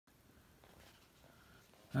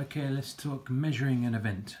Okay, let's talk measuring an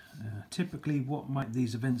event. Typically, what might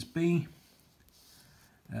these events be?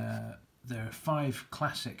 There are 5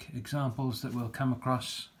 classic examples that we'll come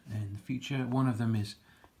across in the future. One of them is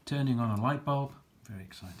turning on a light bulb, very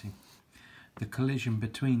exciting. The collision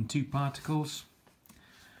between 2 particles.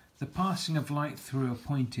 The passing of light through a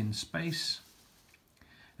point in space.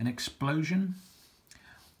 An explosion.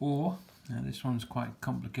 Or, now this one's quite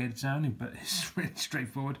complicated sounding, but it's really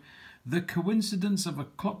straightforward. The coincidence of a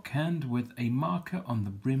clock hand with a marker on the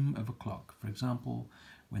brim of a clock. For example,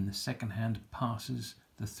 when the second hand passes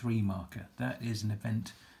the 3 marker. That is an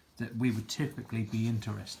event that we would typically be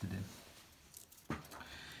interested in.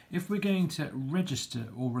 If we're going to register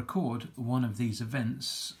or record one of these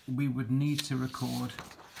events, we would need to record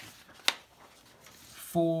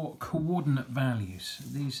 4 coordinate values.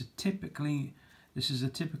 This is a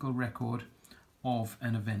typical record of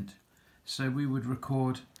an event. So we would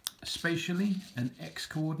record spatially an x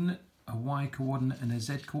coordinate, a y coordinate and a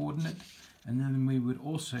z coordinate, and then we would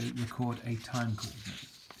also record a time coordinate.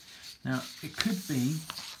 Now it could be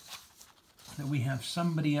that we have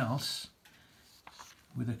somebody else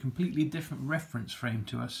with a completely different reference frame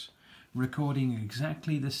to us recording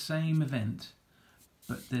exactly the same event,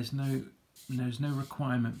 but there's no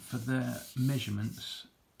requirement for their measurements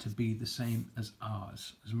to be the same as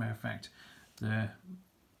ours. As a matter of fact, they're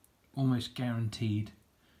almost guaranteed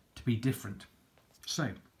to be different. So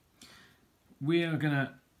we are going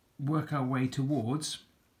to work our way towards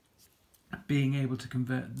being able to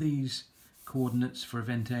convert these coordinates for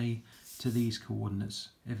event A to these coordinates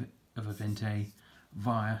of event A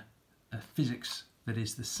via a physics that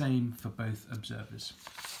is the same for both observers.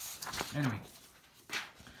 Anyway,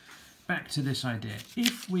 back to this idea.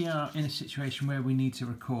 If we are in a situation where we need to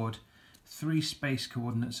record 3 space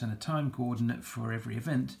coordinates and a time coordinate for every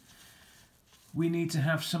event, we need to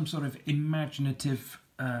have some sort of imaginative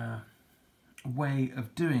way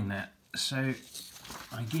of doing that. So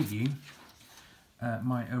I give you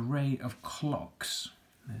my array of clocks.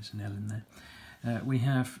 There's an L in there.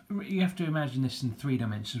 You have to imagine this in 3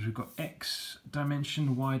 dimensions. We've got X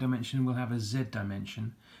dimension, Y dimension, we'll have a Z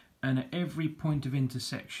dimension, and at every point of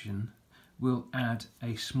intersection we'll add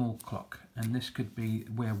a small clock, and this could be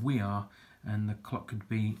where we are, and the clock could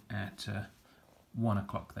be at 1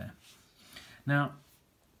 o'clock there. Now,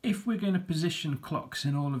 if we're going to position clocks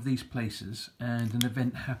in all of these places and an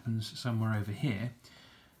event happens somewhere over here,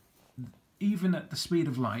 even at the speed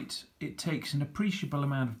of light, it takes an appreciable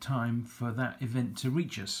amount of time for that event to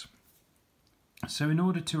reach us. So in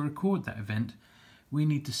order to record that event, we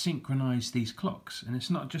need to synchronize these clocks. And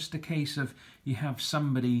it's not just a case of you have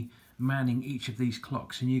somebody manning each of these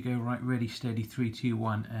clocks and you go, right, ready, steady, 3, 2,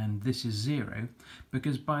 1, and this is 0,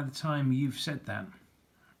 because by the time you've said that,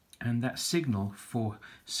 and that signal for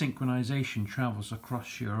synchronization travels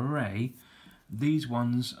across your array, these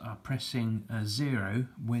ones are pressing 0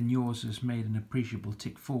 when yours has made an appreciable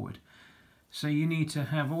tick forward. So you need to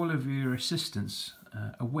have all of your assistants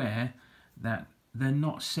aware that they're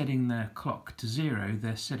not setting their clock to 0,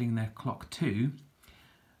 they're setting their clock to,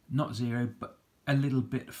 not 0, but a little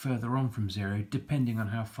bit further on from 0, depending on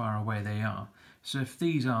how far away they are. So if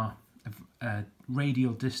these are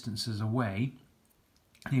radial distances away,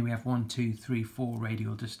 here we have 1, 2, 3, 4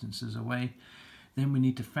 radial distances away, then we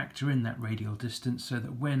need to factor in that radial distance so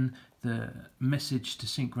that when the message to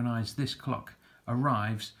synchronize this clock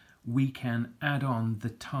arrives, we can add on the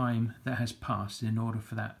time that has passed in order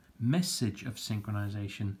for that message of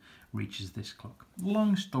synchronization reaches this clock.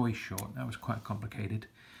 Long story short, that was quite complicated,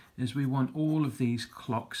 is we want all of these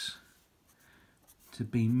clocks to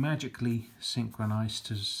be magically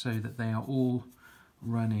synchronized so that they are all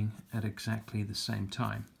running at exactly the same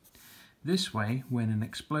time. This way, when an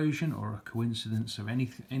explosion or a coincidence of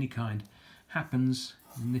any kind happens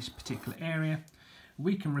in this particular area,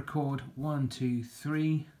 we can record 1, 2,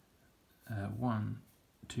 3, 1,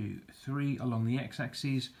 2, 3 along the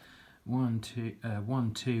x-axis, 1,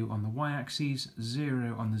 2 on the y-axis,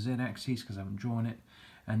 0 on the z-axis because I haven't drawn it,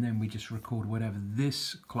 and then we just record whatever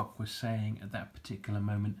this clock was saying at that particular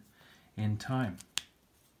moment in time.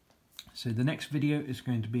 So the next video is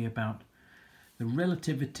going to be about the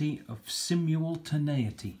relativity of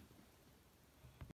simultaneity.